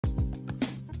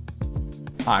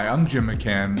Hi, I'm Jim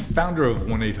McCann, founder of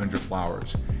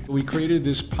 1-800-Flowers. We created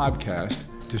this podcast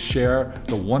to share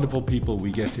the wonderful people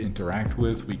we get to interact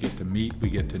with, we get to meet, we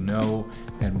get to know,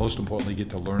 and most importantly, get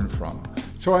to learn from.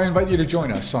 So I invite you to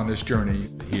join us on this journey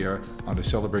here on the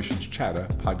Celebrations Chatter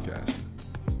podcast.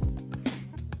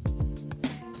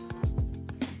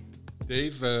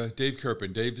 Dave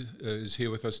Kerpen. Dave is here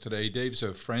with us today. Dave's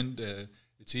a friend.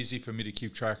 It's easy for me to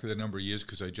keep track of the number of years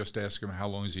because I just asked him how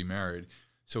long is he married.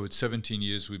 So it's 17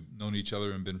 years we've known each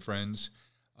other and been friends.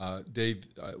 Dave,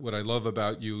 what I love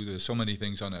about you, there's so many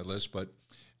things on that list, but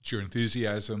it's your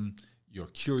enthusiasm, your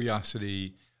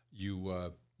curiosity,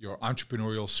 your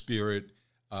entrepreneurial spirit.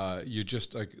 You're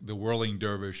just like the whirling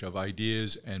dervish of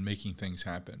ideas and making things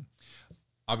happen.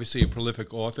 Obviously a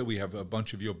prolific author. We have a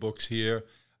bunch of your books here.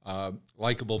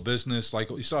 Likable Business.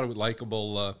 You started with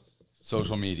Likable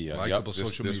Social Media. Likable Yep,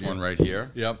 Social this Media. one right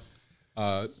here. Yep.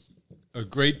 A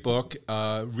great book.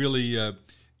 Really,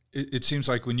 it seems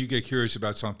like when you get curious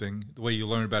about something, the way you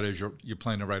learn about it is you're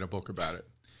planning to write a book about it,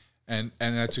 and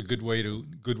that's a good way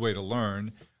to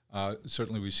learn.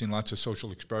 Certainly, we've seen lots of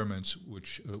social experiments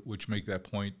which make that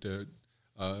point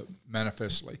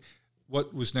manifestly.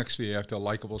 What was next for you after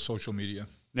Likable Social Media?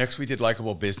 Next, we did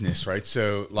Likable Business, right?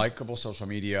 So Likable Social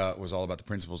Media was all about the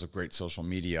principles of great social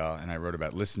media, and I wrote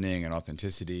about listening and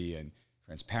authenticity and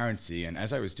transparency. And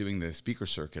as I was doing the speaker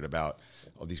circuit about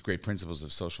all these great principles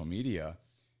of social media,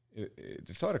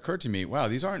 the thought occurred to me, wow,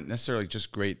 these aren't necessarily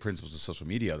just great principles of social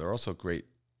media. They're also great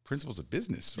principles of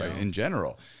business, right, in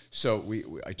general. So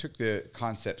I took the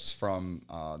concepts from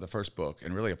the first book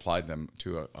and really applied them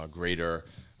to a greater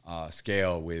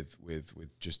scale with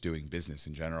just doing business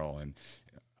in general. And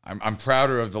I'm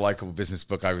prouder of the Likable Business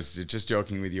book. I was just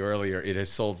joking with you earlier. It has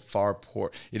sold far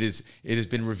poor. It has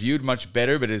been reviewed much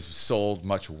better, but it has sold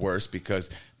much worse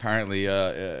because apparently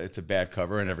it's a bad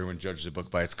cover and everyone judges a book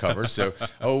by its cover. So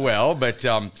oh well. But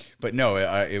no,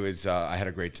 it was. I had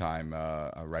a great time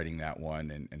writing that one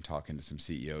and talking to some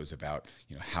CEOs about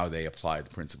how they apply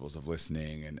the principles of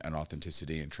listening and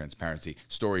authenticity and transparency.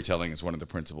 Storytelling is one of the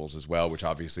principles as well, which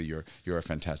obviously you're a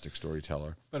fantastic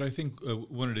storyteller. But I think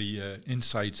one of the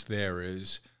insights there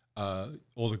is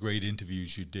all the great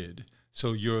interviews you did.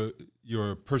 So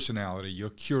your personality,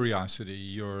 your curiosity,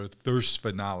 your thirst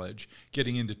for knowledge,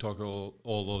 getting in to talk to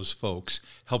all those folks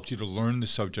helped you to learn the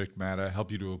subject matter,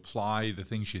 helped you to apply the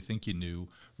things you think you knew,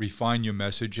 refine your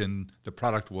message, and the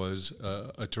product was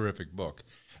a terrific book.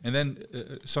 And then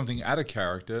something out of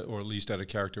character, or at least out of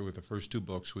character with the first two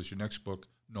books, was your next book,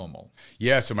 Normal.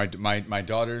 Yeah, so my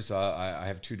daughters, I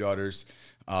have two daughters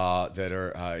that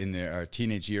are in their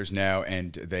teenage years now,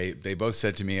 and they both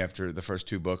said to me after the first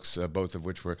two books, both of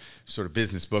which were sort of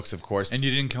business books, of course. And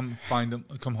you didn't come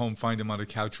home, find them on a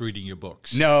couch reading your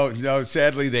books. No,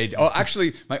 sadly they. Oh,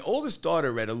 actually, my oldest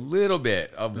daughter read a little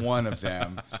bit of one of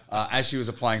them as she was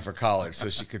applying for college, so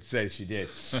she could say she did.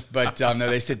 But no,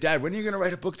 they said, "Dad, when are you going to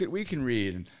write a book that we can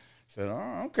read?" And I said,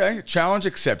 "Oh, okay, challenge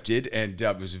accepted." And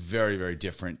it was very, very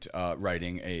different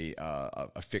writing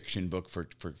a fiction book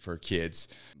for kids,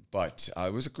 but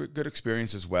it was a good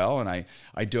experience as well. And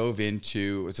I dove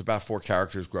into, it's about 4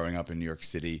 characters growing up in New York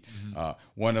City,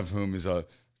 one of whom is a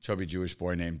chubby Jewish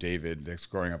boy named David that's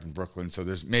growing up in Brooklyn. So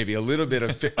there's maybe a little bit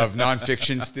of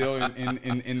nonfiction still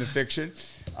in the fiction.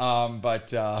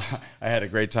 But I had a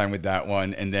great time with that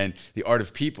one. And then The Art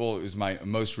of People is my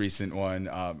most recent one,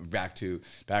 back to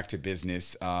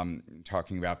business,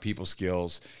 talking about people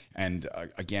skills and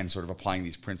again, sort of applying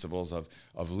these principles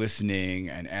of listening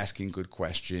and asking good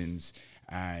questions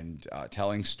and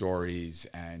telling stories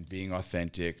and being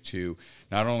authentic to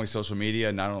not only social media,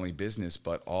 not only business,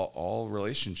 but all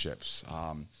relationships.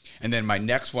 And then my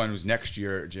next one was next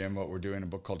year, Jim. What we're doing, a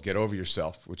book called Get Over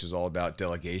Yourself, which is all about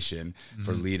delegation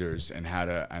for leaders and how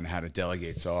to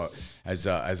delegate. So as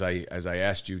I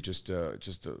asked you just a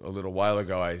little while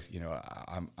ago,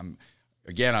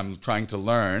 I'm trying to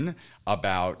learn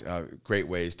about great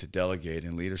ways to delegate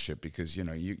in leadership, because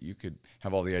you could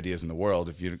have all the ideas in the world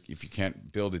if you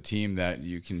can't build a team that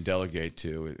you can delegate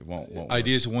to, it won't work.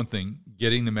 Ideas are one thing,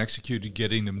 getting them executed,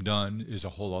 getting them done is a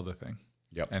whole other thing.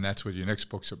 Yep. And that's what your next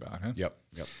book's about, huh? Yep.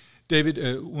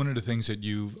 David, one of the things that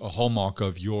a hallmark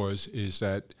of yours is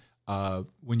that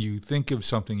when you think of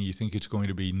something, you think it's going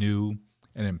to be new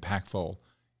and impactful,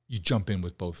 you jump in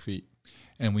with both feet.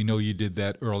 And we know you did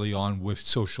that early on with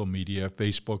social media,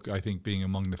 Facebook, I think, being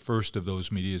among the first of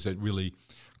those medias that really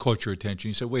caught your attention.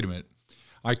 You said, wait a minute,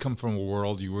 I come from a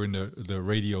world, you were in the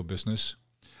radio business,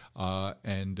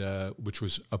 which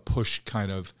was a push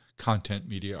kind of content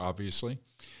media, obviously.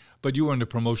 But you were on the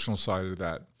promotional side of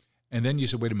that. And then you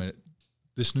said, wait a minute,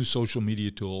 this new social media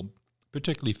tool,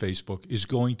 particularly Facebook, is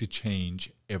going to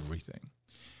change everything.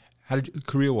 How did you,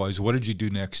 career-wise, what did you do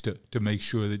next to make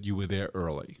sure that you were there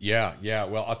early? Yeah.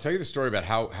 Well, I'll tell you the story about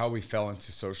how we fell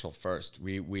into social first.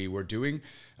 We were doing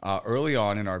early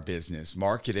on in our business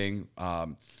marketing,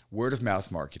 word of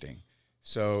mouth marketing.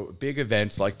 So big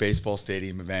events like baseball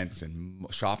stadium events and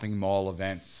shopping mall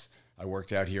events. I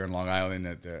worked out here in Long Island.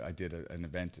 I did an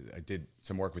event. I did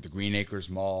some work with the Green Acres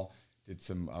Mall. Did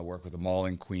some work with the mall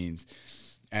in Queens.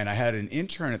 And I had an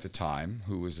intern at the time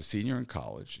who was a senior in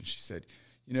college, and she said,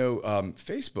 you know,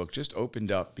 Facebook just opened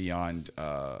up beyond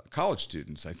college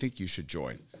students. I think you should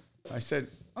join. I said,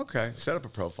 okay, set up a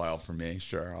profile for me.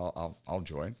 Sure, I'll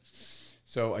join.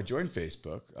 So I joined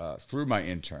Facebook through my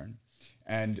intern.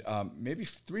 And maybe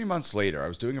 3 months later, I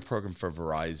was doing a program for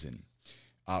Verizon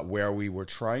where we were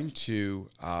trying to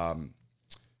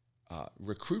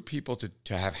recruit people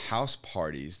to have house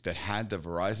parties that had the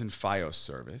Verizon Fios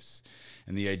service.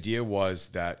 And the idea was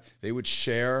that they would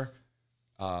share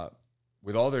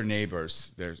with all their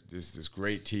neighbors. There's this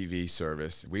great TV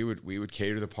service. We would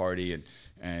cater the party,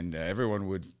 and everyone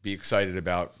would be excited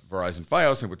about Verizon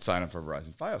Fios and would sign up for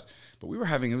Verizon Fios. But we were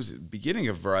having, it was the beginning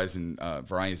of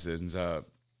Verizon's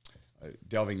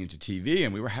delving into TV,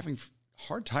 and we were having a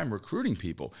hard time recruiting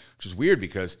people, which is weird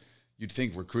because you'd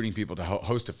think recruiting people to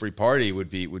host a free party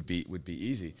would be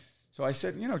easy. So I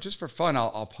said, you know, just for fun,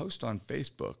 I'll post on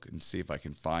Facebook and see if I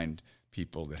can find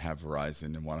people that have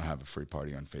Verizon and want to have a free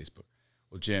party on Facebook.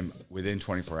 Well, Jim, within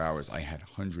 24 hours, I had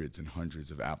hundreds and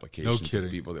hundreds of applications of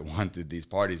people that wanted these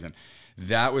parties, and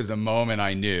that was the moment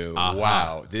I knew,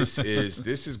 wow, this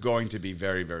is going to be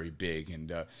very, very big,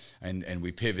 and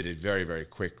we pivoted very, very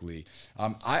quickly.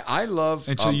 I love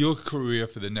and so your career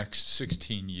for the next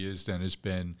 16 years then has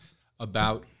been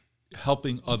about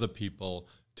helping other people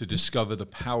to discover the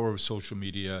power of social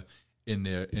media in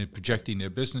projecting their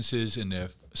businesses, in their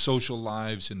social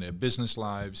lives, in their business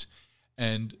lives,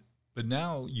 but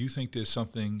now you think there's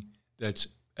something that's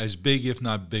as big, if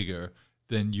not bigger,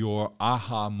 than your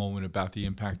aha moment about the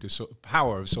impact of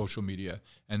power of social media,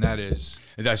 and that's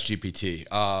GPT.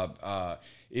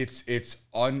 It's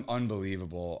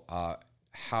unbelievable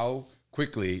how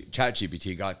quickly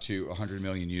ChatGPT got to 100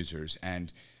 million users,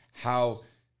 and how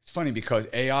it's funny because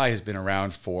AI has been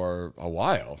around for a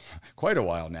while, quite a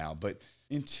while now, but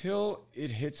until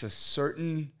it hits a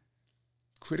certain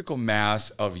critical mass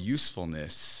of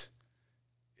usefulness,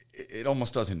 it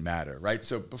almost doesn't matter, right?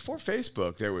 So before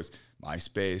Facebook, there was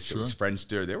MySpace, there was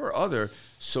Friendster, there were other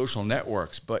social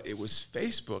networks, but it was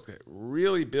Facebook that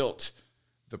really built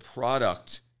the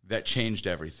product that changed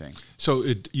everything. So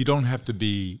you don't have to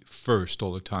be first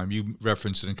all the time. You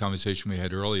referenced it in a conversation we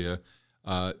had earlier,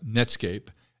 Netscape,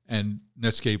 and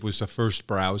Netscape was the first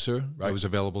browser that was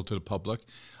available to the public.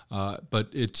 But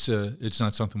it's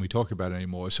not something we talk about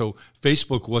anymore. So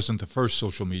Facebook wasn't the first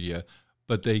social media,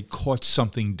 but they caught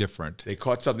something different. They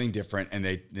caught something different, and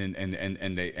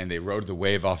they rode the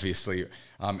wave, obviously,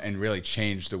 and really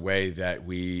changed the way that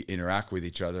we interact with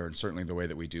each other, and certainly the way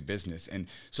that we do business. And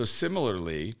so,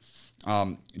 similarly,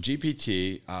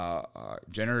 GPT,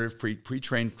 generative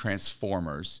pre-trained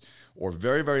transformers, or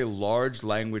very, very large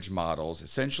language models,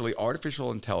 essentially artificial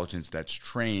intelligence that's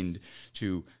trained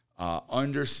to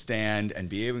understand and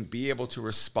be able to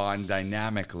respond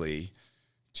dynamically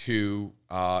to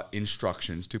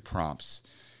instructions, to prompts,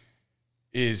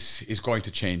 is going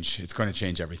to change. It's going to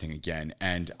change everything again.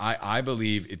 And I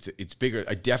believe it's bigger.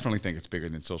 I definitely think it's bigger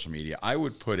than social media. I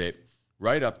would put it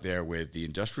right up there with the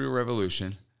Industrial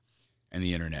Revolution and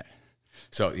the internet.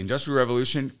 So the Industrial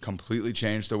Revolution completely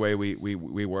changed the way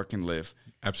we work and live.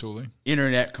 Absolutely.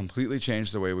 Internet completely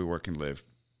changed the way we work and live.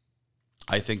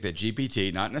 I think that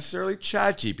GPT, not necessarily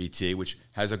ChatGPT, which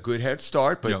has a good head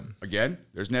start, but again,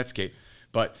 there's Netscape.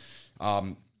 But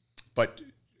all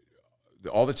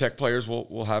the tech players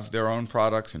will have their own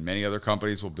products, and many other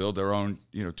companies will build their own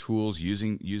tools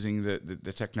using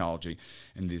the technology.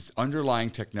 And this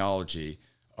underlying technology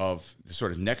of the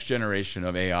sort of next generation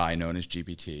of AI known as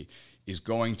GPT is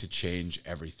going to change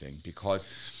everything, because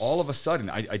all of a sudden,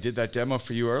 I did that demo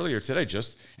for you earlier today,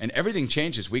 and everything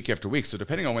changes week after week. So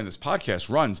depending on when this podcast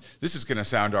runs, this is going to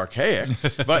sound archaic.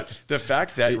 But the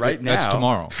fact that right now, that's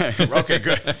tomorrow. Okay,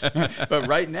 good. But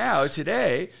right now,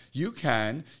 today, you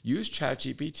can use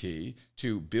ChatGPT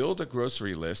to build a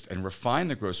grocery list and refine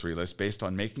the grocery list based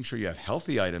on making sure you have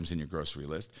healthy items in your grocery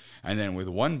list, and then with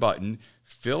one button,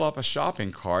 fill up a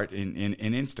shopping cart in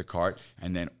Instacart,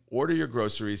 and then order your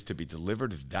groceries to be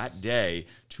delivered that day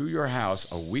to your house,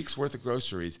 a week's worth of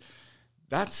groceries.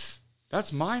 That's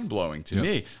mind-blowing to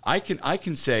me. I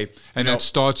can say, and that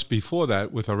starts before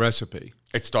that with a recipe.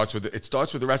 It starts with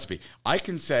a recipe. I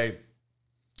can say,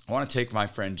 I want to take my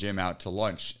friend Jim out to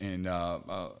lunch in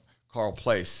Carl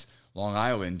Place, Long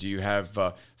Island. Do you have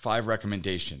 5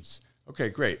 recommendations? Okay,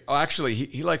 great. Oh, actually,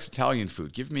 he likes Italian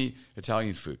food. Give me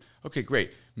Italian food. Okay,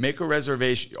 great. Make a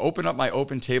reservation. Open up my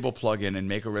Open Table plugin and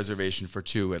make a reservation for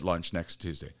 2 at lunch next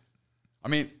Tuesday. I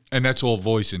mean, and that's all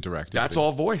voice interactive. That's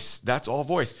all voice. That's all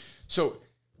voice. So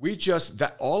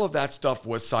all of that stuff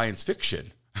was science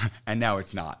fiction, and now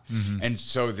it's not. Mm-hmm. And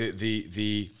so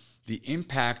the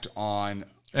impact on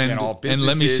all businesses and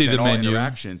let me see the all menu.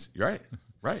 Interactions. Right.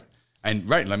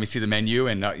 Let me see the menu,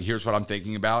 and here's what I'm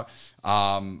thinking about.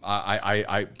 Tell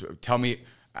me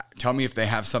if they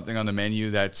have something on the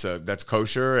menu that's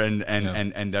kosher and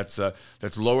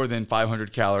that's lower than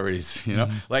 500 calories. You know,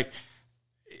 like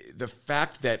the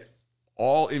fact that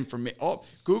Google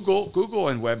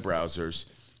and web browsers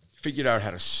figured out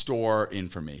how to store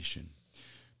information.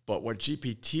 But what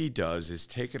GPT does is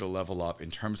take it a level up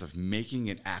in terms of making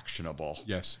it actionable.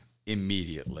 Yes.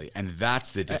 Immediately. And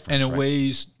that's the difference. And in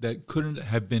ways that couldn't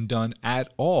have been done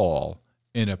at all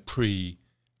in a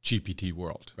pre-GPT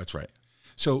world. That's right.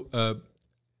 So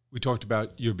we talked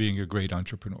about you being a great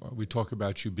entrepreneur. We talk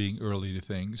about you being early to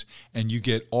things. And you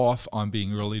get off on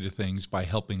being early to things by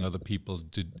helping other people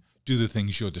to do the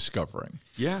things you're discovering.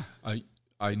 Yeah.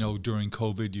 I know during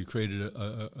COVID you created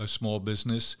a small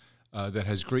business that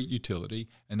has great utility,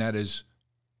 and that is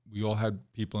we all had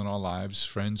people in our lives,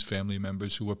 friends, family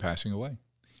members who were passing away.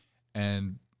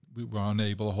 And we were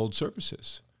unable to hold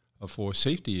services for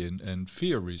safety and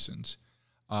fear reasons.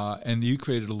 And you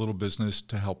created a little business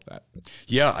to help that.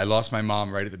 Yeah, I lost my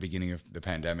mom right at the beginning of the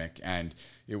pandemic, and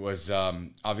it was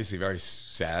obviously very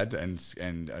sad and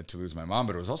to lose my mom,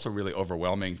 but it was also really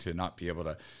overwhelming to not be able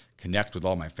to connect with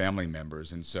all my family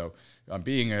members. And so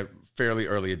being a fairly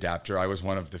early adapter, I was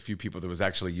one of the few people that was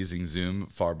actually using Zoom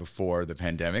far before the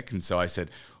pandemic. And so I said,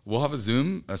 we'll have a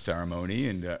Zoom ceremony,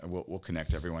 and we'll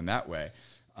connect everyone that way.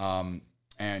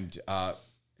 It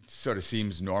sort of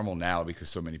seems normal now because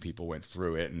so many people went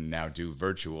through it and now do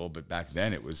virtual. But back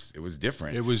then it was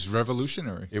different. It was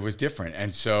revolutionary. It was different.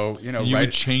 And so, you were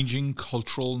changing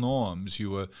cultural norms.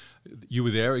 You were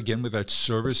there again with that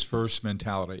service first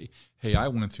mentality. Hey, I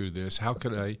went through this. How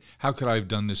could I have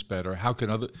done this better?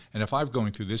 And if I'm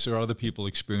going through this, there are other people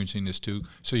experiencing this too.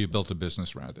 So you built a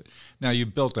business around it. Now you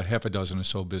built a half a dozen or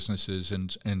so businesses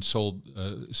and sold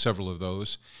several of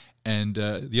those. And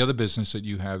the other business that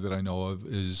you have that I know of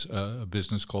is a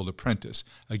business called Apprentice.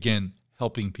 Again,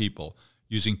 helping people,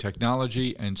 using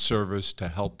technology and service to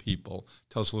help people.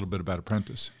 Tell us a little bit about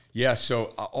Apprentice. Yeah, so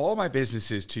all my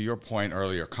businesses, to your point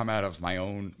earlier, come out of my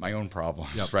own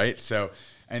problems, yep. Right? So,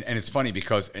 and it's funny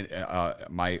because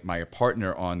my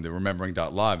partner on the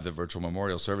Remembering.Live, the virtual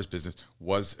memorial service business,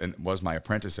 was my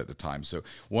apprentice at the time. So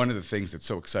one of the things that's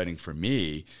so exciting for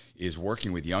me is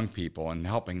working with young people and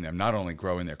helping them not only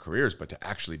grow in their careers, but to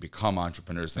actually become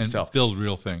entrepreneurs themselves. And build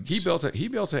real things. He built a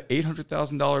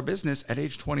 $800,000 business at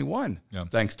age 21, yeah.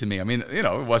 Thanks to me. I mean, it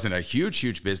wasn't a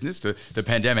huge business. The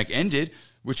pandemic ended,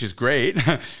 which is great,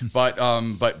 but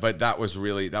that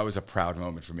was a proud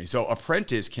moment for me. So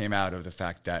Apprentice came out of the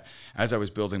fact that as I was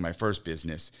building my first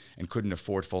business and couldn't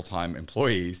afford full-time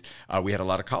employees, we had a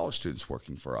lot of college students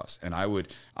working for us, and I would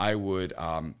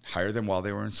hire them while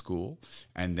they were in school,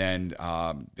 and then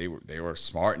they were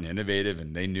smart and innovative,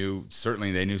 and they knew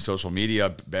social media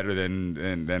better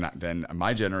than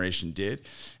my generation did,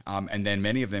 and then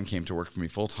many of them came to work for me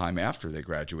full-time after they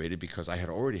graduated because I had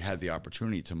already had the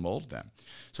opportunity to mold them.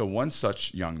 So one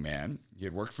such young man, he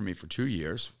had worked for me for 2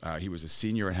 years. He was a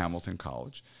senior at Hamilton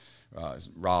College,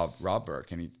 Rob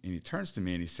Burke, and he turns to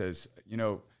me and he says,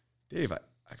 Dave,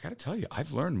 I got to tell you,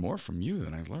 I've learned more from you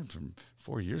than I learned from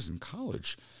 4 years in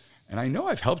college. And I know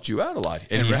I've helped you out a lot.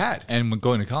 And he had. And when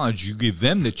going to college, you give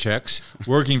them the checks.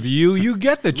 Working for you, you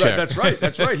get the check. Right,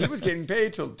 that's right. He was getting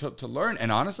paid to learn.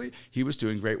 And honestly, he was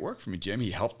doing great work for me, Jim.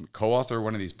 He helped me co-author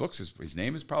one of these books. His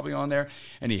name is probably on there.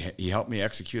 And he helped me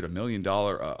execute $1 million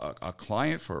a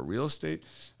client for a real estate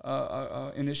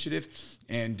initiative.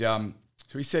 And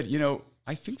so he said,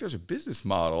 I think there's a business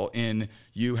model in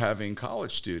you having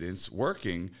college students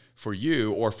working for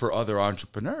you or for other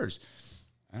entrepreneurs.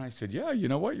 And I said, yeah, you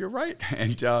know what? You're right.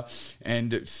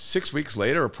 And 6 weeks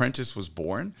later, Apprentice was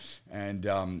born. And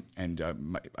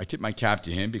I tipped my cap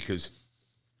to him because,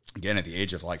 again, at the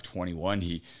age of like 21,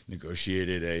 he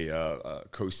negotiated a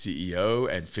co-CEO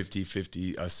and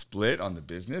 50-50 split on the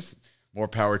business. More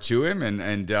power to him,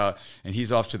 and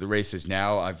he's off to the races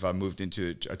now. I've moved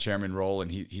into a chairman role,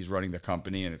 and he's running the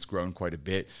company, and it's grown quite a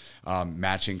bit,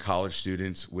 matching college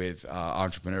students with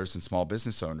entrepreneurs and small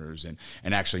business owners, and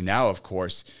actually now, of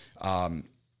course,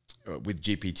 with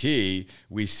GPT,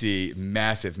 we see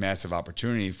massive, massive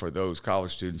opportunity for those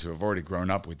college students who have already grown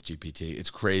up with GPT. It's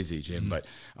crazy, Jim, but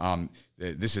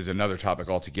this is another topic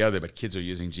altogether. But kids are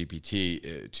using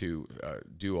GPT to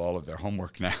do all of their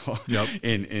homework now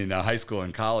in high school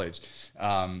and college.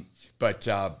 But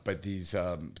these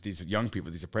young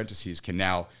people, these apprentices, can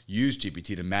now use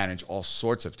GPT to manage all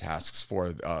sorts of tasks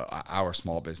for our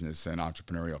small business and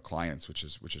entrepreneurial clients, which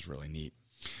is really neat.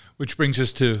 Which brings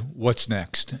us to what's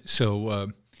next.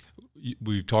 So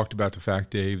we've talked about the fact,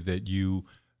 Dave, that you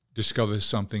discover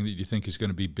something that you think is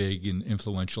going to be big and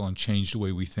influential and change the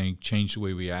way we think, change the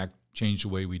way we act, change the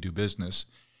way we do business.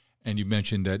 And you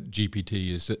mentioned that GPT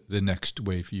is the next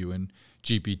way for you, and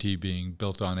GPT being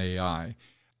built on AI.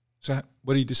 So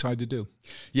what do you decide to do?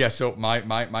 Yeah, so my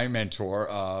mentor,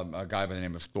 a guy by the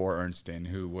name of Thor Ernsten,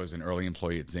 who was an early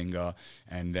employee at Zynga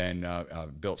and then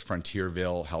built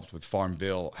Frontierville, helped with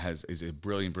Farmville, is a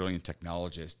brilliant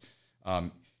technologist.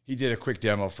 He did a quick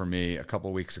demo for me a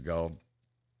couple of weeks ago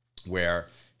where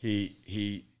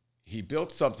he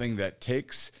built something that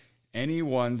takes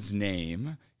anyone's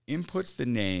name, inputs the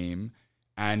name,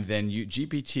 and then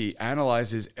GPT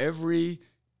analyzes every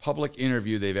public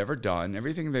interview they've ever done,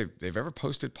 everything they've ever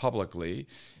posted publicly,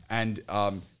 and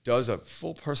does a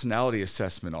full personality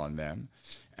assessment on them,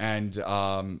 and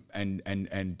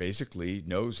basically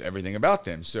knows everything about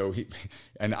them. So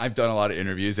and I've done a lot of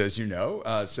interviews, as you know.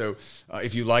 So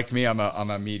if you like me, I'm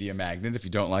a media magnet. If you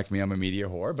don't like me, I'm a media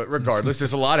whore. But regardless,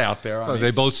 there's a lot out there. Well,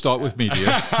 they both start with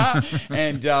media.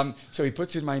 And so he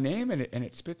puts in my name, and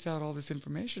it spits out all this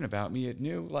information about me. It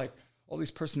knew all these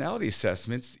personality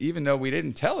assessments, even though we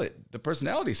didn't tell it, the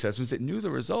personality assessments, it knew the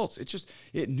results.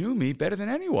 It knew me better than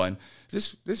anyone.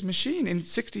 This machine in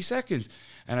 60 seconds.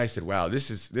 And I said, wow, this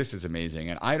is amazing.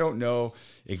 And I don't know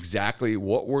exactly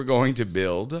what we're going to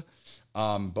build,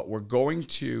 but we're going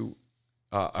to,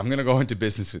 I'm going to go into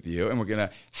business with you, and we're going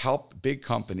to help big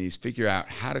companies figure out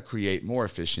how to create more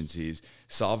efficiencies,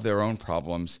 solve their own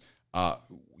problems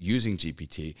using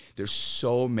GPT. There's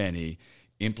so many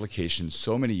implications,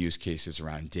 so many use cases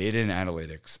around data and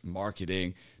analytics,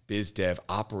 marketing, biz dev,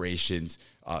 operations,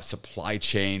 supply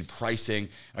chain, pricing.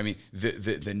 I mean,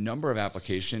 the number of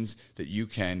applications that you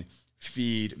can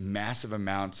feed massive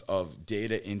amounts of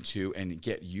data into and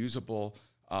get usable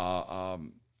outputs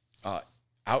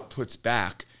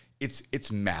back,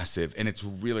 it's massive, and it's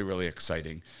really, really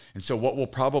exciting. And so what we'll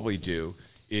probably do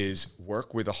is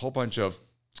work with a whole bunch of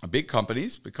big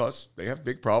companies, because they have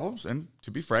big problems, and to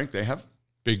be frank, they have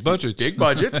big budgets,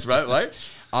 right?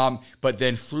 But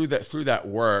then through that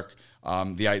work,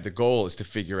 the goal is to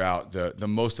figure out the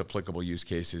most applicable use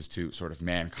cases to sort of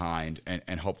mankind,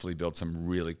 and hopefully build some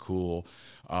really cool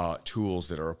tools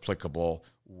that are applicable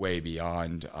way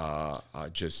beyond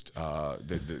just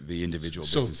the individual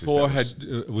businesses. So Thor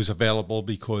was available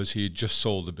because he had just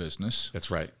sold the business.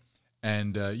 That's right.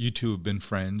 And you two have been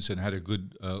friends and had a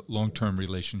good long-term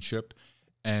relationship.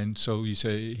 And so you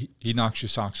say he knocks your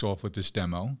socks off with this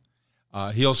demo.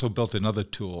 He also built another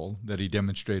tool that he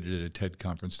demonstrated at a TED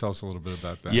conference. Tell us a little bit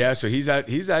about that. Yeah, so he's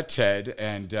at TED,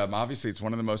 and obviously it's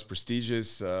one of the most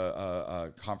prestigious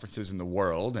conferences in the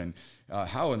world. And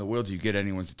how in the world do you get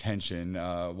anyone's attention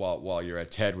while you're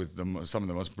at TED with some of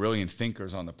the most brilliant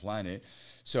thinkers on the planet?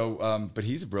 So, but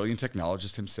he's a brilliant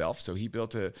technologist himself. So he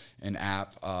built an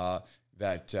app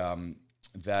that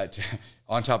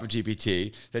on top of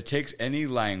GPT that takes any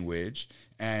language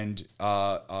and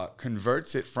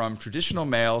converts it from traditional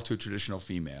male to traditional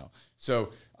female. So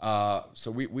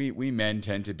we men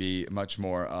tend to be much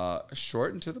more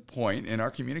short and to the point in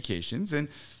our communications, and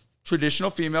traditional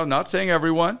female, not saying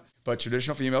everyone, but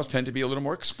traditional females tend to be a little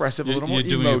more expressive, a little more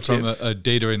emotive. You're doing it from a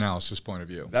data analysis point of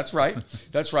view. That's right.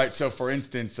 That's right. So, for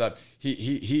instance,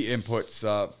 he inputs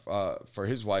for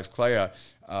his wife, Clea,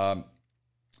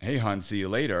 hey, hon, see you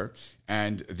later.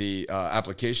 And the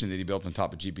application that he built on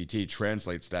top of GPT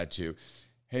translates that to,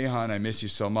 hey, hon, I miss you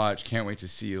so much. Can't wait to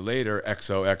see you later.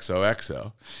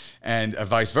 XOXOXO. And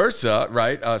vice versa,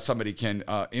 right? Somebody can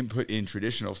input in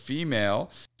traditional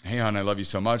female. Hey, hon, I love you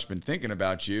so much. Been thinking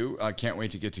about you. Can't wait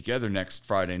to get together next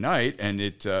Friday night. And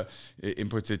it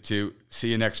inputs it to see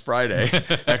you next Friday,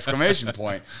 exclamation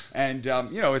point. And,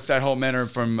 it's that whole men are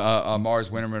from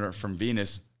Mars, women are from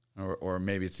Venus. Or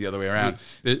maybe it's the other way around.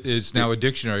 It is now a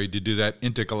dictionary to do that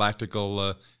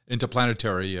intergalactical,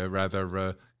 interplanetary,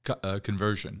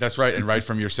 conversion. That's right, and right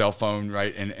from your cell phone,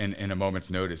 right, in a moment's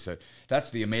notice.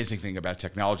 That's the amazing thing about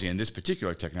technology, and this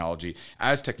particular technology.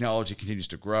 As technology continues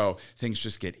to grow, things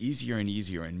just get easier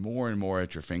and more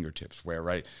at your fingertips, where,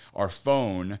 right, our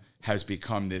phone has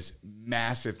become this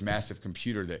massive, massive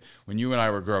computer that when you and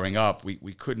I were growing up,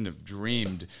 we couldn't have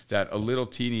dreamed that a little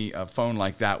teeny phone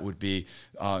like that would be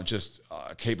just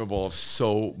capable of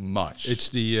so much. It's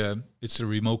the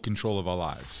remote control of our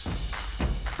lives.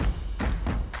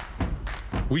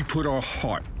 We put our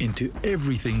heart into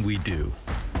everything we do.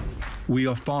 We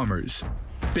are farmers,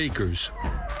 bakers,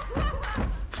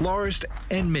 florists,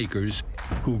 and makers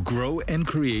who grow and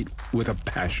create with a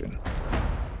passion.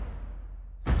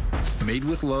 Made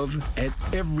with love at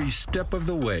every step of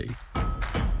the way.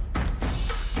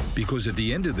 Because at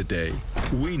the end of the day,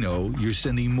 we know you're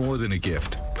sending more than a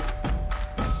gift.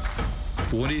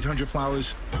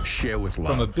 1-800-Flowers, share with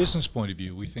love. From a business point of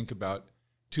view, we think about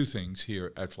two things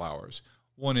here at Flowers.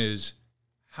 One is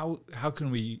how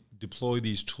can we deploy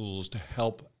these tools to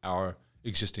help our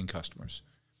existing customers?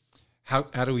 How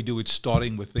do we do it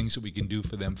starting with things that we can do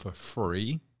for them for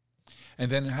free? And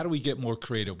then how do we get more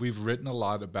creative? We've written a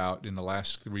lot about, in the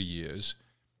last 3 years,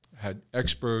 had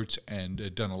experts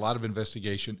and done a lot of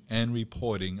investigation and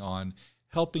reporting on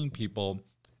helping people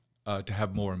to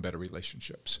have more and better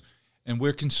relationships. And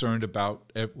we're concerned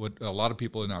about what a lot of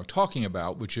people are now talking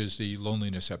about, which is the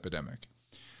loneliness epidemic.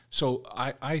 So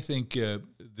I think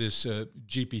this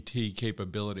GPT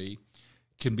capability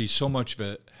can be so much of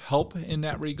a help in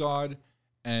that regard,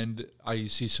 and I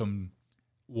see some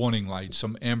warning lights,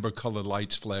 some amber-colored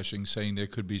lights flashing, saying there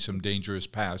could be some dangerous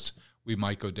paths we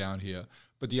might go down here.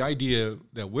 But the idea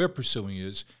that we're pursuing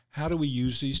is, how do we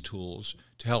use these tools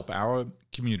to help our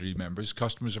community members,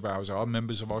 customers of ours, our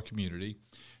members of our community,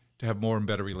 to have more and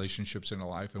better relationships in their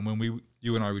life? And when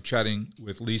you and I were chatting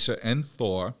with Lisa and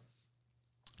Thor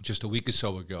just a week or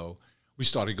so ago, we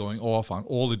started going off on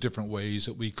all the different ways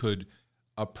that we could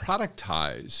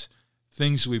productize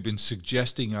things we've been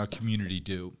suggesting our community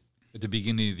do at the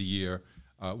beginning of the year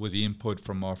with the input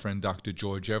from our friend Dr.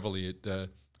 George Everly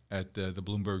at the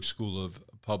Bloomberg School of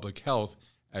Public Health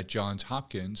at Johns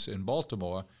Hopkins in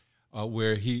Baltimore,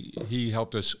 where he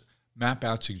helped us map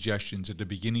out suggestions at the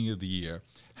beginning of the year,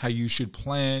 how you should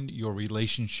plan your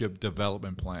relationship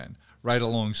development plan, right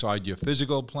alongside your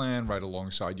physical plan, right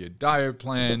alongside your diet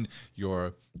plan,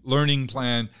 your learning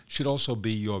plan, should also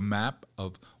be your map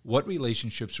of what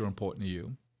relationships are important to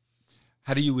you.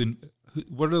 How do you,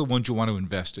 what are the ones you want to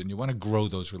invest in? You want to grow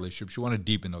those relationships. You want to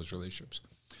deepen those relationships.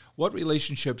 What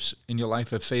relationships in your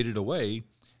life have faded away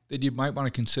that you might want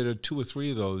to consider 2 or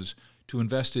 3 of those to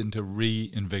invest in to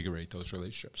reinvigorate those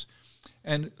relationships?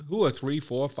 And who are 3,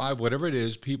 4, 5, whatever it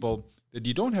is, people that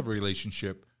you don't have a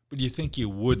relationship, but you think you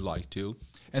would like to,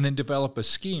 and then develop a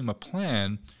scheme, a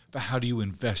plan for how do you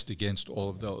invest against all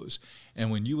of those. And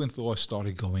when you and Thor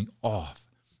started going off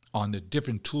on the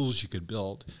different tools you could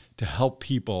build to help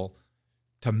people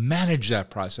to manage that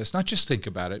process, not just think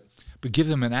about it, but give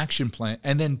them an action plan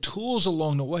and then tools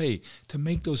along the way to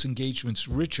make those engagements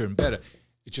richer and better,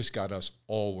 it just got us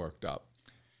all worked up.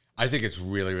 I think it's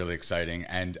really, really exciting,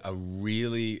 and a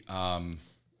really, I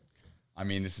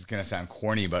mean, this is going to sound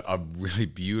corny, but a really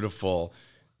beautiful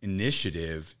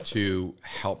initiative to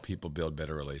help people build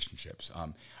better relationships.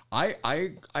 I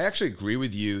actually agree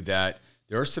with you that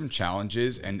there are some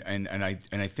challenges, and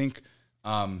I think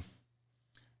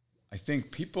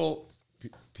people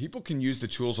can use the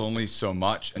tools only so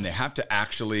much, and they have to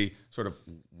actually sort of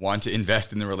want to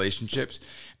invest in the relationships.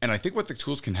 And I think what the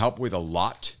tools can help with a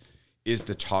lot is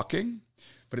the talking.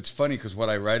 But it's funny because what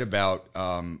I write about,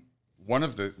 one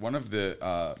of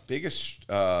the biggest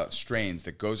strains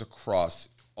that goes across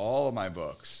all of my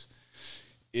books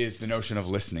is the notion of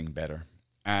listening better,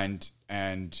 and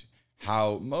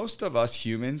how most of us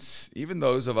humans, even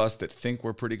those of us that think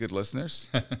we're pretty good listeners,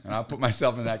 and I'll put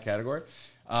myself in that category,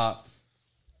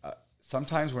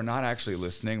 sometimes we're not actually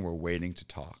listening, we're waiting to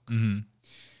talk. Mm-hmm.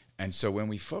 And so when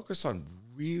we focus on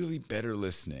really better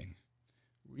listening,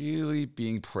 really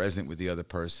being present with the other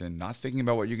person, not thinking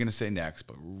about what you're going to say next,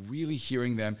 but really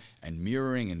hearing them and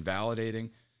mirroring and validating,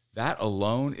 that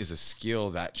alone is a skill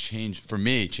that for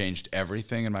me, changed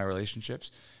everything in my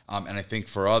relationships. And I think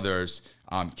for others,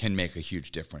 can make a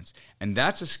huge difference. And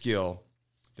that's a skill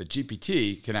that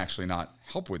GPT can actually not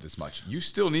help with as much. You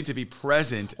still need to be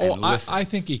present and listen. I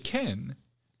think it can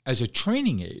as a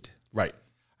training aid. Right.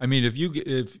 I mean, if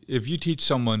you teach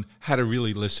someone how to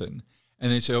really listen,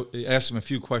 and they ask them a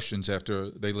few questions after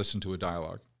they listen to a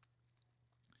dialogue,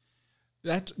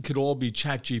 that could all be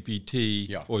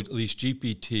ChatGPT, or at least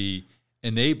GPT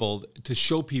enabled to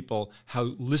show people how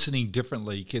listening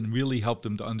differently can really help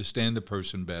them to understand the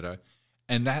person better.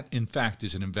 And that, in fact,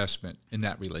 is an investment in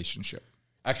that relationship.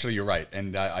 Actually, you're right.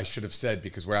 And I should have said,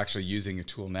 because we're actually using a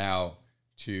tool now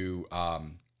to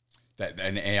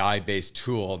an AI-based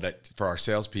tool that for our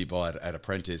salespeople at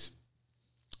Apprentice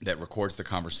that records the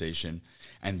conversation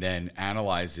and then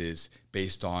analyzes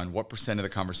based on what % of the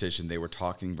conversation they were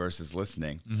talking versus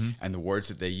listening, and the words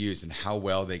that they used and how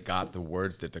well they got the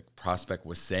words that the prospect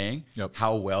was saying,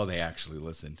 how well they actually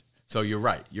listened. So you're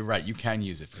right. You're right. You can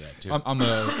use it for that too. I'm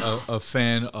a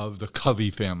fan of the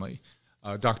Covey family.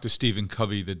 Dr. Stephen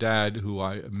Covey, the dad, who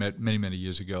I met many, many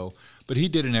years ago, but he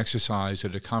did an exercise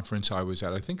at a conference I was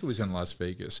at. I think it was in Las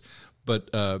Vegas. But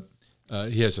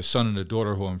he has a son and a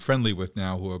daughter who I'm friendly with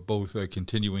now, who are both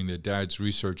continuing their dad's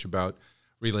research about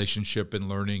relationship and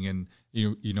learning. And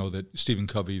you know that Stephen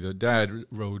Covey, the dad,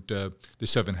 wrote The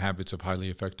 7 Habits of Highly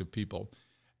Effective People.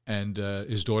 And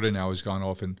his daughter now has gone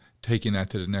off and taken that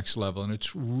to the next level, and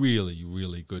it's really,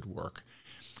 really good work.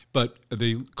 But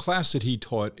the class that he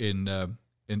taught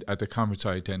at the conference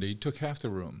I attended, he took half the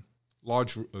room,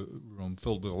 large room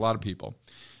filled with a lot of people,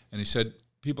 and he said,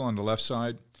 people on the left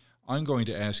side, I'm going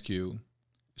to ask you,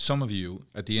 some of you,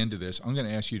 at the end of this, I'm going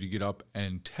to ask you to get up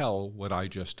and tell what I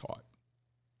just taught.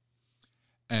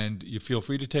 And you feel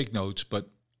free to take notes, but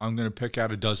I'm going to pick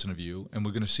out a dozen of you, and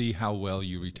we're going to see how well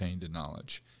you retained the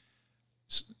knowledge.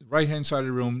 Right-hand side of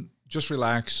the room, just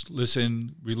relax,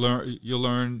 listen, you'll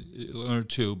learn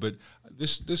too, but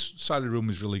this side of the room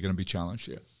is really going to be challenged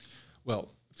here.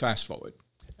 Well, fast forward.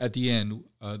 At the end,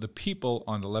 the people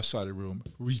on the left side of the room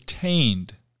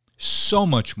retained so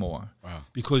much more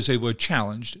because they were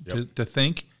challenged to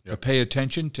think, to pay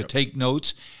attention, to take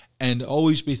notes, and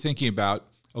always be thinking about,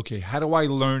 okay, how do I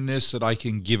learn this so that I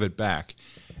can give it back?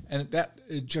 And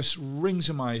it just rings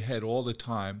in my head all the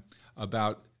time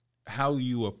about how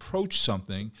you approach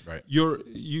something. Right.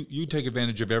 You take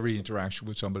advantage of every interaction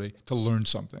with somebody to learn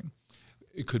something.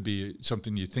 It could be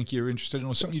something you think you're interested in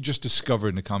or something you just discovered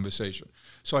in a conversation.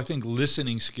 So I think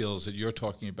listening skills that you're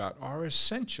talking about are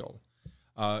essential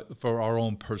for our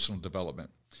own personal development.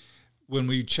 When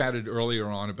we chatted earlier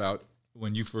on about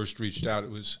when you first reached out,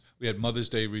 we had Mother's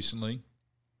Day recently,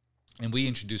 and we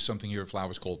introduced something here at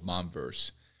Flowers called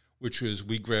MomVerse, which was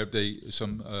we grabbed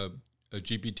some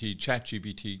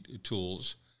ChatGPT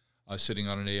tools sitting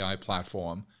on an AI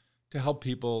platform to help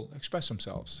people express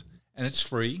themselves. And it's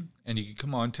free, and you can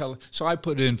come on, tell. So I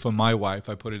put it in for my wife.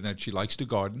 I put in that she likes to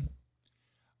garden.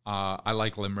 I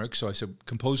like limericks, so I said,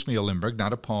 compose me a limerick,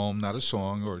 not a poem, not a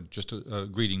song, or just a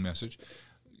greeting message.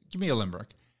 Give me a limerick.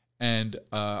 And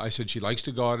I said she likes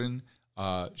to garden.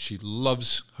 She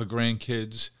loves her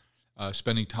grandkids,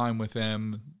 spending time with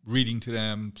them, reading to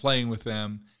them, playing with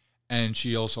them. And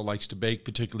she also likes to bake,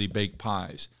 particularly baked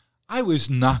pies. I was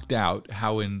knocked out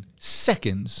how in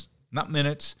seconds, not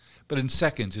minutes, but in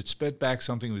seconds, it spit back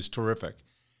something that was terrific.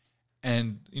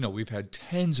 And, we've had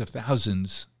tens of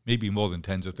thousands, maybe more than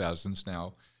tens of thousands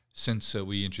now, since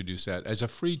we introduced that as a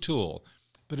free tool.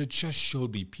 But it just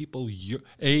showed me people,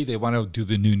 they want to do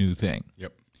the new thing.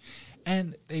 Yep.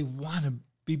 And they want to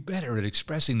be better at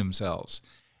expressing themselves.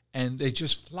 And they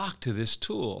just flock to this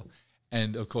tool.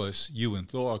 And, of course, you and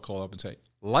Thor call up and say,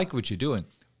 like what you're doing,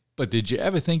 but did you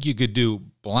ever think you could do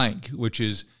blank, which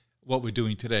is what we're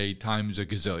doing today times a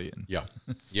gazillion? Yeah.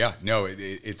 Yeah. No,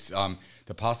 it's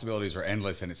the possibilities are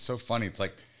endless, and it's so funny. It's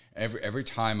like every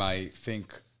time I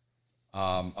think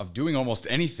of doing almost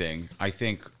anything, I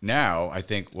think,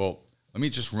 well, let me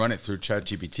just run it through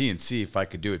ChatGPT and see if I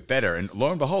could do it better. And lo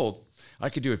and behold, I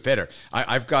could do it better.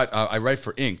 I write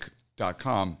for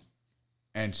Inc.com.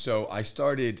 And so I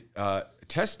started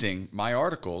testing my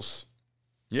articles.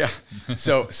 Yeah.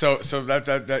 So that's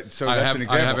an example.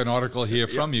 I have an article here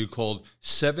from you called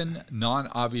 7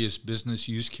 Non-Obvious Business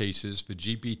Use Cases for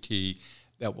GPT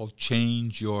that will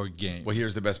change your game. Well,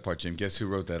 here's the best part, Jim. Guess who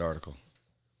wrote that article?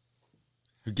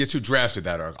 Guess who drafted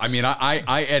that article? I mean,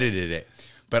 I edited it,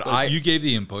 but you gave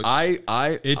the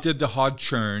inputs. It did the hard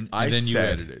churn, and then you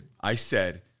edited. I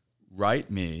said, write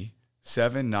me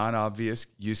 7 non-obvious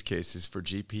use cases for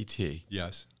GPT.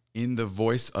 Yes. In the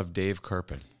voice of Dave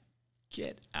Kerpen.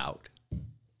 Get out.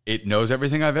 It knows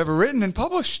everything I've ever written and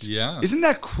published. Yeah. Isn't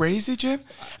that crazy, Jim?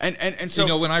 And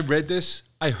so when I read this,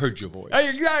 I heard your voice.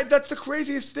 That's the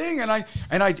craziest thing. And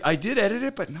I did edit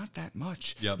it, but not that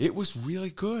much. Yep. It was really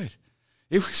good.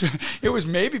 It was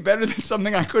maybe better than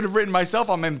something I could have written myself.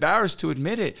 I'm embarrassed to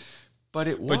admit it, but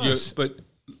it was. But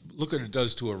look what it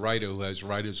does to a writer who has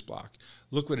writer's block.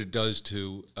 Look what it does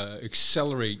to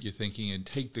accelerate your thinking and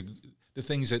take the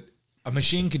things that a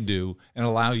machine can do and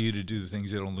allow you to do the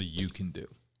things that only you can do.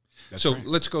 So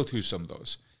let's go through some of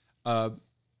those.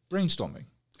 Brainstorming.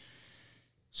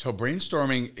 So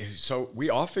brainstorming, so we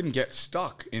often get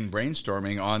stuck in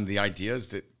brainstorming on the ideas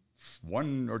that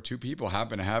one or two people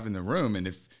happen to have in the room. And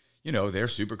if, you know, they're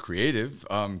super creative,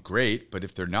 great. But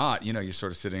if they're not, you know, you're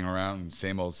sort of sitting around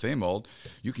same old,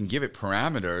 you can give it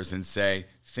parameters and say,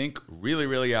 think really,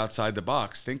 really outside the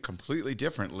box, think completely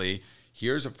differently.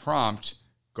 Here's a prompt,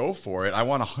 go for it. I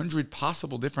want 100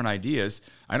 possible different ideas.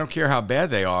 I don't care how bad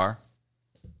they are.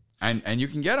 And you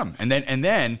can get them. And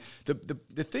then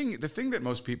the thing that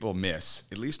most people miss,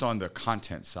 at least on the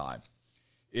content side,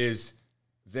 is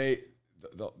they'll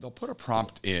put a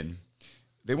prompt in.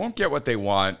 They won't get what they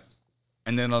want,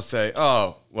 and then they'll say,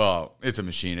 "Oh, well, it's a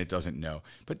machine. It doesn't know."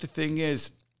 But the thing is,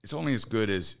 it's only as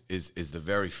good as the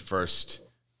very first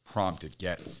prompt it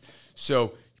gets.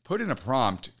 So put in a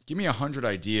prompt. Give me 100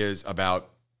 ideas about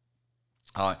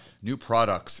new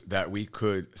products that we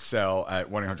could sell at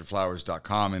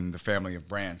 1-800-Flowers.com and the family of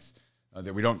brands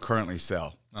that we don't currently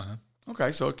sell.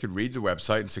 Okay, so it could read the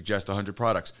website and suggest 100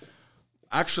 products.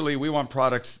 Actually, we want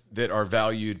products that are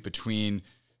valued between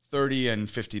 $30 and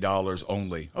 $50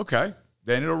 only. Okay,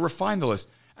 then it'll refine the list.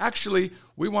 Actually,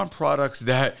 we want products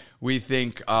that we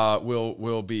think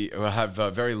will have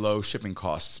very low shipping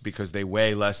costs because they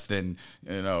weigh less than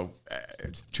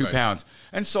 2 pounds,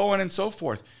 and so on and so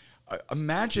forth.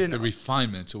 Imagine the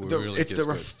refinements. It's the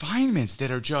refinements that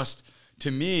are just,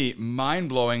 to me,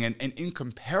 mind-blowing and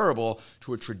incomparable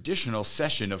to a traditional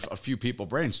session of a few people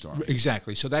brainstorming.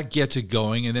 Exactly. So that gets it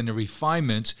going, and then the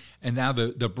refinements, and now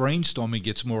the brainstorming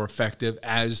gets more effective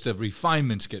as the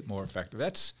refinements get more effective.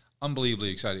 That's unbelievably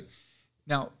exciting.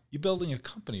 Now, you're building a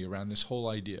company around this whole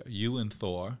idea, you and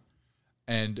Thor,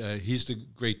 and he's the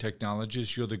great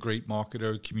technologist. You're the great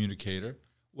marketer, communicator.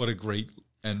 What a great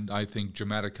and I think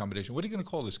dramatic combination. What are you going to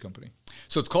call this company?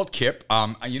 So it's called Kip.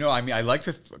 I like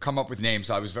to come up with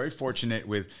names. I was very fortunate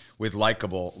with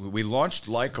Likeable. We launched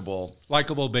Likeable.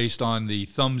 Likeable based on the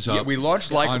thumbs up. Yeah, we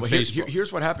launched Likeable.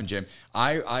 Here's what happened, Jim.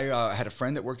 I had a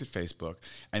friend that worked at Facebook,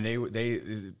 and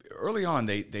they early on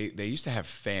they used to have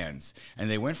fans, and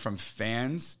they went from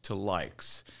fans to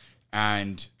likes,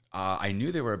 and I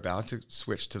knew they were about to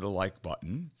switch to the like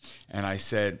button, and I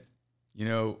said,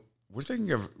 we're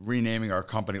thinking of renaming our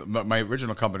company. My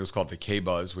original company was called the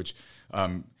K-Buzz, which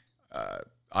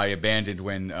I abandoned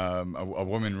when a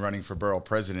woman running for borough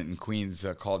president in Queens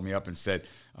called me up and said,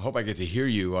 "I hope I get to hear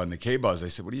you on the K-Buzz." I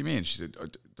said, "What do you mean?" She said,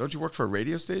 "Don't you work for a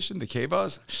radio station, the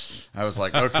K-Buzz?" I was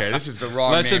like, "Okay, this is the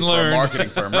wrong Lesson name learned. for a marketing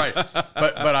firm, right?"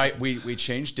 But we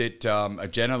changed it.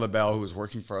 Jenna LaBelle, who was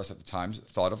working for us at the time,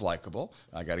 thought of Likeable.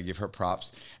 I got to give her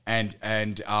props,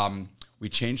 and we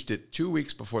changed it 2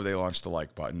 weeks before they launched the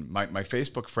like button. My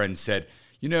Facebook friend said,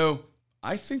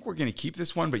 I think we're going to keep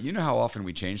this one, but you know how often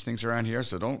we change things around here,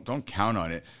 so don't count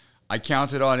on it. I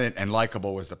counted on it, and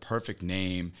Likeable was the perfect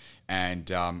name,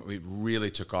 and it really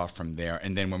took off from there.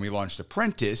 And then when we launched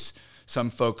Apprentice,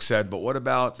 some folks said, "But what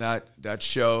about that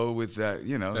show with that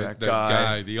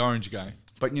guy, the orange guy?"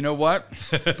 But you know what?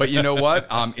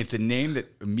 It's a name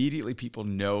that immediately people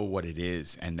know what it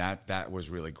is, and that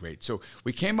was really great. So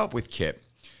we came up with KIP,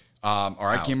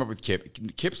 I came up with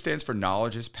KIP. KIP stands for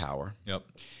Knowledge is Power. Yep.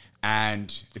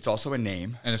 And it's also a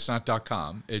name. And it's not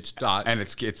 .com. It's And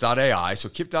it's .ai. So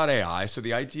KIP.ai. So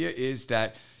the idea is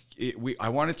that I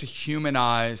wanted to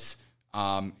humanize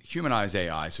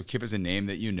AI. So KIP is a name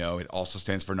that you know. It also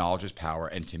stands for Knowledge is Power.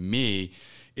 And to me,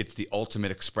 it's the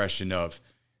ultimate expression of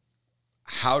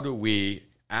how do we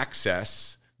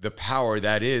access the power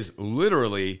that is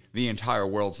literally the entire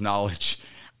world's knowledge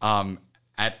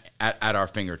at our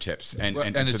fingertips. And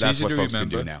so that's what folks can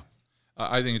do now.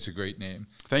 I think it's a great name.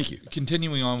 Thank you.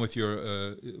 Continuing on with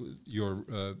your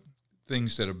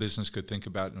things that a business could think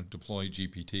about and deploy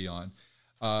GPT on,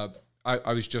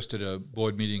 I was just at a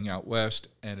board meeting out west,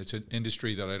 and it's an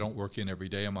industry that I don't work in every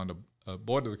day. I'm on the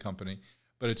board of the company,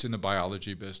 but it's in the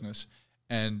biology business.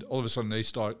 And all of a sudden they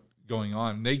start going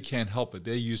on. They can't help it.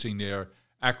 They're using their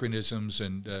acronyms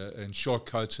and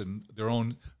shortcuts and their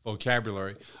own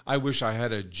vocabulary. I wish I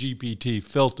had a GPT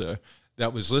filter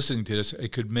that was listening to this.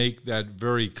 It could make that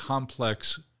very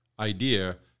complex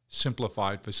idea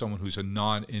simplified for someone who's a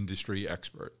non-industry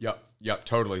expert. Yep,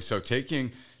 totally. So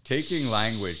taking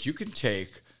language, you can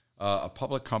take a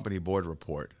public company board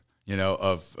report,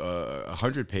 of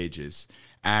 100 pages,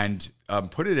 and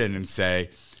put it in and say,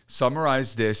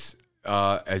 summarize this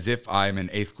as if I'm an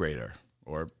 8th grader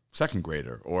or 2nd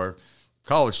grader or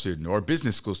college student or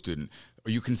business school student. Or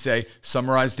you can say,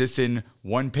 summarize this in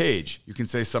 1 page. You can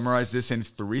say, summarize this in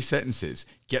 3 sentences.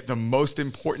 Get the most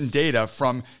important data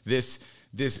from this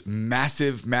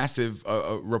massive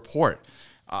report.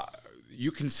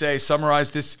 you can say,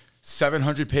 summarize this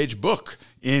 700-page book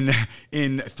in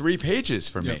 3 pages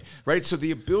for me, right? So the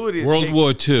ability to World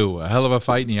War II, a hell of a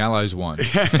fight, and the Allies won.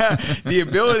 the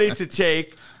ability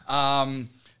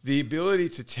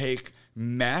to take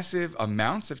massive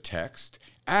amounts of text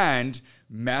and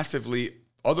massively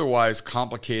otherwise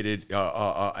complicated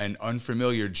and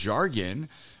unfamiliar jargon,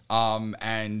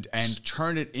 and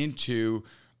turn it into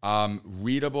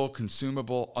readable,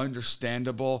 consumable,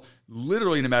 understandable,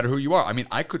 literally no matter who you are. I mean,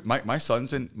 I could, my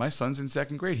son's in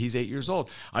 2nd grade. He's 8 years old.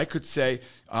 I could say,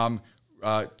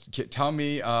 tell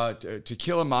me To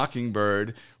Kill a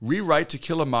Mockingbird, rewrite To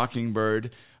Kill a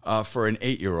Mockingbird for an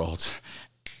 8-year-old.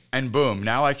 And boom,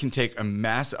 now I can take an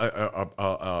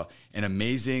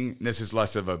amazing, this is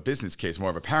less of a business case, more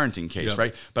of a parenting case,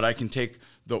 right? But I can take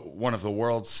one of the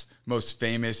world's most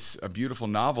famous, beautiful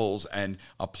novels and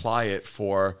apply it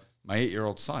for my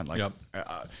 8-year-old son.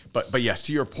 But yes,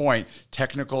 to your point,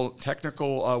 technical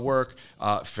work,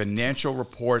 financial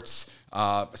reports,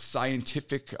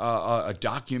 scientific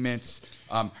documents.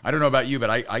 I don't know about you, but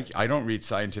I don't read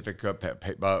scientific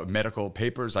medical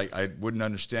papers. I wouldn't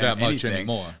understand that much anything,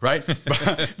 anymore, right?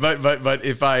 but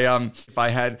if I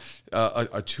had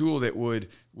a tool that would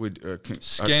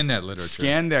scan that literature,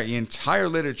 scan the entire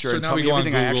literature, so and now tell we me go on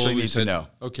everything I Google, actually we need said, to know.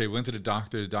 Okay, went to the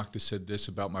doctor. The doctor said this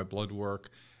about my blood work,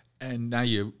 and now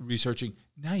you're researching.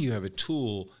 Now you have a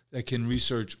tool that can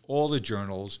research all the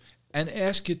journals and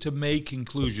ask it to make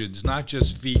conclusions, not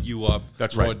just feed you up.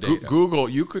 That's raw right. Data. Google.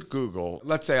 You could Google.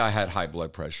 Let's say I had high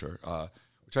blood pressure,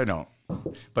 which I don't.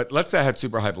 But let's say I had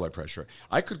super high blood pressure.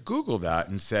 I could Google that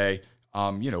and say,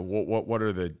 what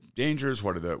are the dangers?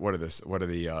 What are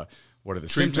the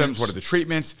symptoms? What are the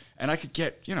treatments? And I could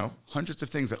get hundreds of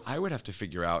things that I would have to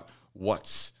figure out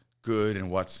what's good and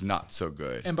what's not so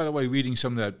good. And by the way, reading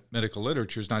some of that medical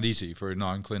literature is not easy for a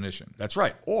non-clinician. That's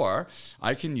right. Or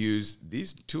I can use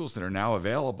these tools that are now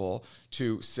available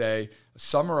to say,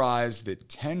 summarize the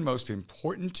 10 most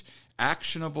important,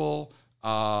 actionable,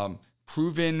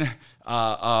 proven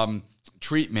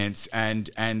treatments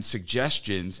and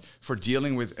suggestions for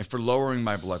dealing with, for lowering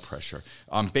my blood pressure,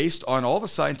 based on all the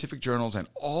scientific journals and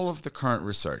all of the current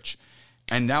research.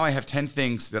 And now I have 10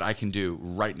 things that I can do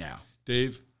right now.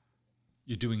 Dave,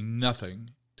 you're doing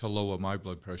nothing to lower my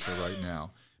blood pressure right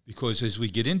now, because as we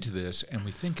get into this and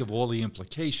we think of all the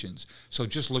implications, so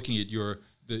just looking at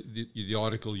the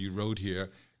article you wrote here,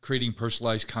 creating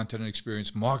personalized content and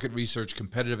experience, market research,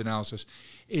 competitive analysis,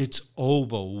 it's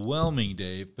overwhelming,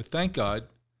 Dave. But thank God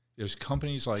there's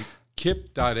companies like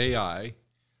Kip.ai,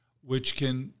 which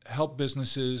can help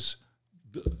businesses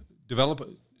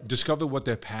discover what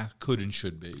their path could and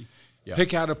should be. Yeah.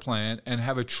 Pick out a plan and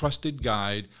have a trusted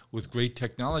guide with great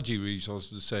technology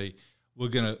resources to say, we're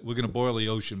gonna boil the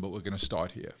ocean, but we're gonna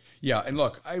start here. Yeah, and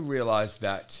look, I realize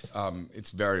that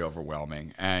it's very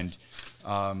overwhelming, and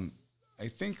I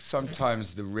think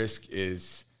sometimes the risk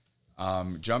is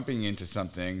jumping into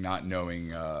something, not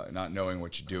knowing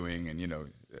what you're doing, and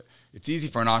it's easy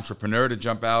for an entrepreneur to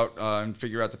jump out and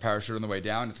figure out the parachute on the way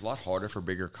down. It's a lot harder for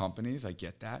bigger companies. I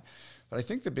get that, but I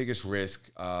think the biggest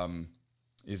risk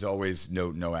is always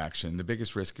no action. The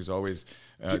biggest risk is always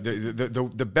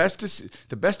the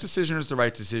best decision is the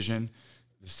right decision.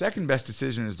 The second best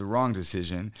decision is the wrong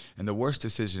decision, and the worst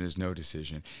decision is no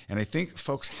decision. And I think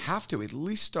folks have to at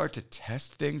least start to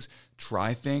test things,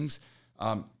 try things,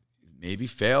 maybe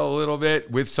fail a little bit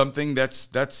with something that's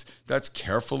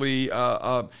carefully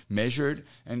measured,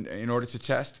 and in order to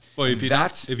test. Well, if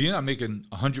you're not making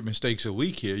 100 mistakes a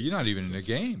week here, you're not even in the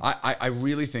game. I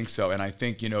really think so, and I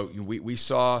think we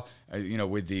saw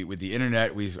with the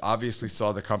internet, we obviously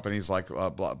saw the companies like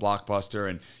Blockbuster,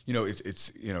 and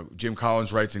it's Jim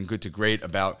Collins writes in Good to Great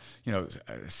about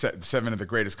 7 of the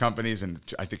greatest companies, and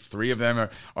I think 3 of them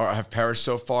have perished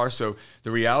so far. So the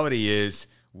reality is,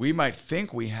 we might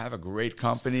think we have a great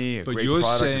company, a great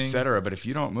product, et cetera, but if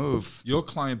you don't move... Your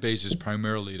client base is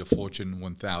primarily the Fortune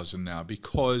 1000 now,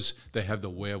 because they have the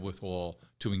wherewithal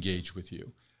to engage with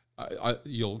you.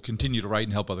 You'll continue to write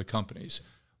and help other companies.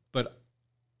 But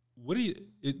what do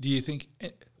you think,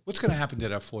 what's going to happen to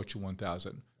that Fortune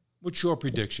 1000? What's your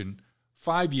prediction?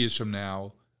 5 years from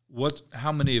now,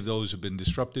 how many of those have been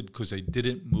disrupted because they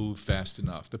didn't move fast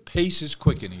enough? The pace is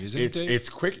quickening, isn't it, Dave? It's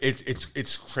quick.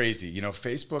 It's crazy.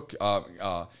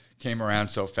 Facebook came around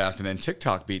so fast, and then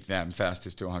TikTok beat them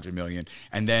fastest to 100 million,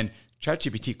 and then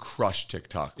ChatGPT crushed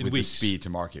TikTok with the speed to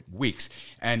market. Weeks,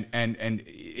 and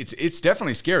it's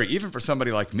definitely scary, even for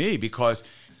somebody like me, because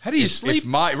How do you sleep?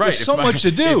 Right, There's so much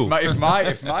to do.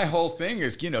 If my whole thing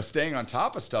is, staying on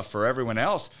top of stuff for everyone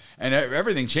else, and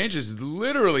everything changes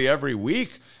literally every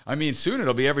week. I mean, soon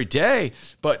it'll be every day.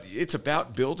 But it's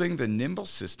about building the nimble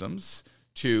systems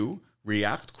to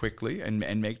react quickly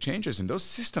and make changes. And those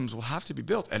systems will have to be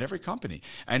built at every company.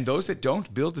 And those that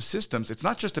don't build the systems, it's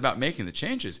not just about making the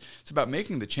changes. It's about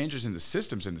making the changes in the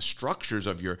systems and the structures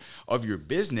of your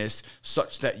business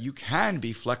such that you can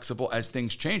be flexible as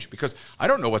things change. Because I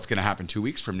don't know what's going to happen 2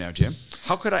 weeks from now, Jim.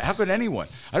 How could anyone?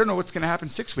 I don't know what's going to happen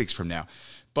 6 weeks from now.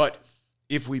 But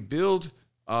if we build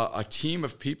a team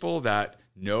of people that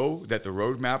know that the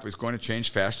roadmap is going to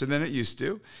change faster than it used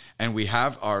to, and we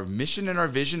have our mission and our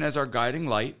vision as our guiding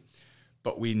light,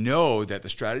 but we know that the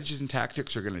strategies and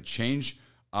tactics are going to change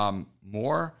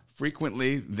more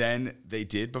frequently than they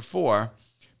did before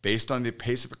based on the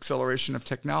pace of acceleration of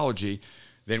technology,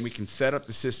 then we can set up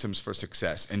the systems for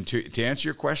success. And to answer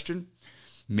your question,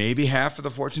 maybe half of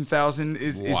the Fortune 1000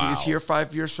 is here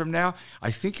 5 years from now. I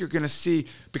think you're going to see,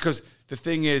 because the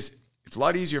thing is, it's a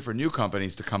lot easier for new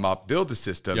companies to come up, build the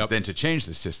systems, than to change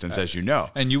the systems, as you know.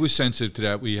 And you were sensitive to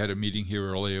that. We had a meeting here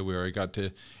earlier where I got to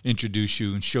introduce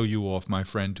you and show you off, my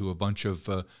friend, to a bunch of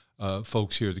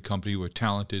folks here at the company who are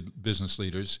talented business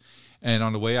leaders. And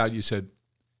on the way out, you said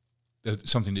that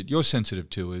something that you're sensitive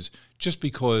to is just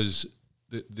because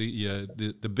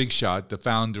the big shot, the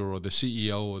founder or the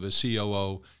CEO or the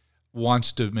COO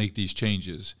wants to make these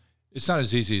changes, it's not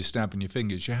as easy as snapping your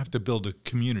fingers. You have to build a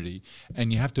community,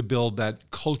 and you have to build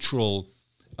that cultural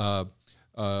backbone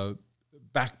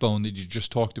that you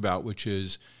just talked about, which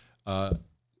is the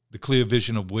clear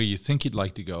vision of where you think you'd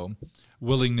like to go,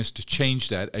 willingness to change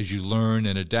that as you learn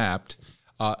and adapt,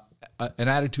 an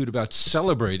attitude about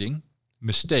celebrating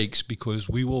mistakes, because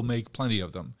we will make plenty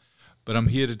of them. But I'm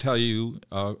here to tell you,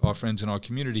 our friends in our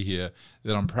community here,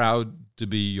 that I'm proud to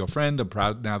be your friend. I'm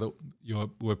proud now that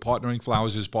we're partnering,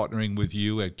 Flowers is partnering with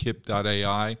you at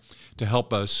KIP.ai to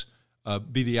help us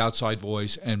be the outside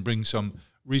voice and bring some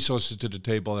resources to the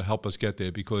table to help us get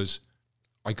there, because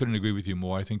I couldn't agree with you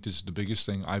more. I think this is the biggest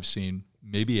thing I've seen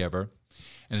maybe ever,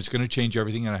 and it's going to change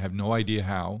everything, and I have no idea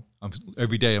how.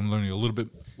 Every day I'm learning a little bit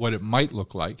what it might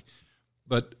look like,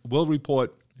 but we'll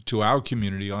report to our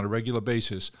community on a regular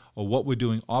basis of what we're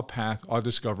doing, our path, our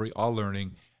discovery, our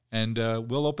learning, and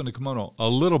we'll open the kimono a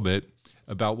little bit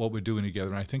about what we're doing together.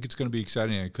 And I think it's going to be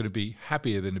exciting. I couldn't be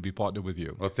happier than to be partnered with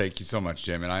you. Well, thank you so much,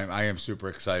 Jim. And I am super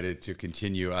excited to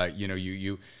continue.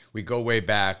 We go way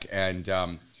back, and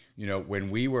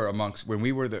when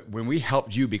we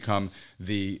helped you become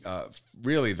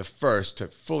really the first to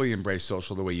fully embrace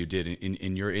social the way you did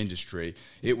in your industry,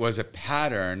 it was a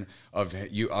pattern of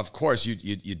you. Of course,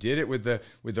 you did it with the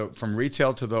from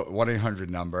retail to the 1-800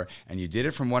 number, and you did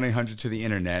it from 1-800 to the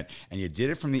internet, and you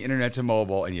did it from the internet to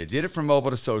mobile, and you did it from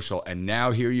mobile to social, and now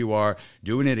here you are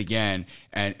doing it again.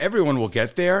 And everyone will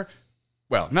get there.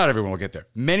 Well, not everyone will get there.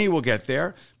 Many will get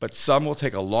there, but some will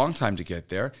take a long time to get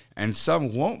there, and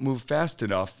some won't move fast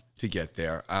enough to get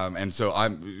there. And so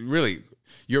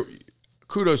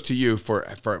kudos to you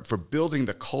for building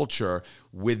the culture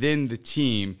within the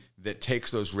team that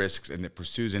takes those risks and that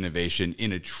pursues innovation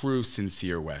in a true,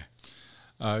 sincere way.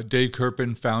 Dave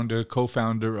Kerpen,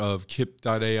 co-founder of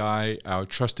KIP.ai, our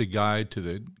trusted guide to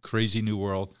the crazy new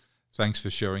world. Thanks for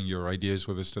sharing your ideas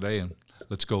with us today, and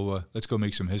let's go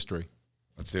make some history.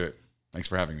 Let's do it. Thanks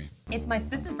for having me. It's my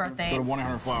sister's birthday. Go to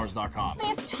 1-800flowers.com. They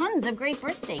have tons of great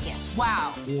birthday gifts.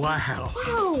 Wow. Wow.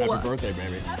 Happy birthday,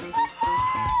 baby.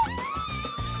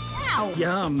 Wow.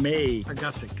 Yummy. I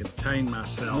got to contain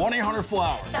myself.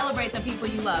 1-800-Flowers. Celebrate the people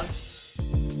you love.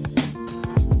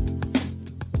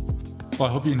 Well,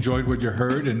 I hope you enjoyed what you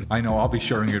heard, and I know I'll be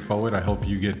sharing it forward. I hope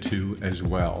you get to as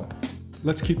well.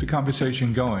 Let's keep the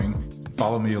conversation going.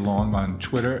 Follow me along on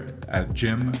Twitter at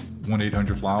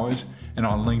Jim1800Flowers and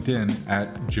on LinkedIn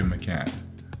at Jim McCann.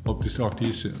 Hope to talk to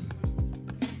you soon.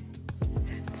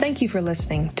 Thank you for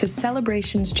listening to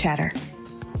Celebrations Chatter.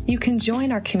 You can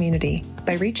join our community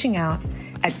by reaching out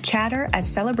at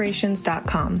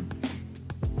chatter@celebrations.com.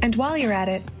 And while you're at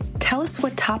it, tell us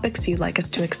what topics you'd like us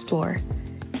to explore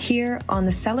here on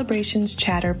the Celebrations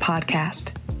Chatter podcast.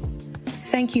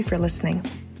 Thank you for listening,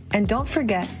 and don't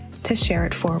forget to share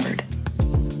it forward.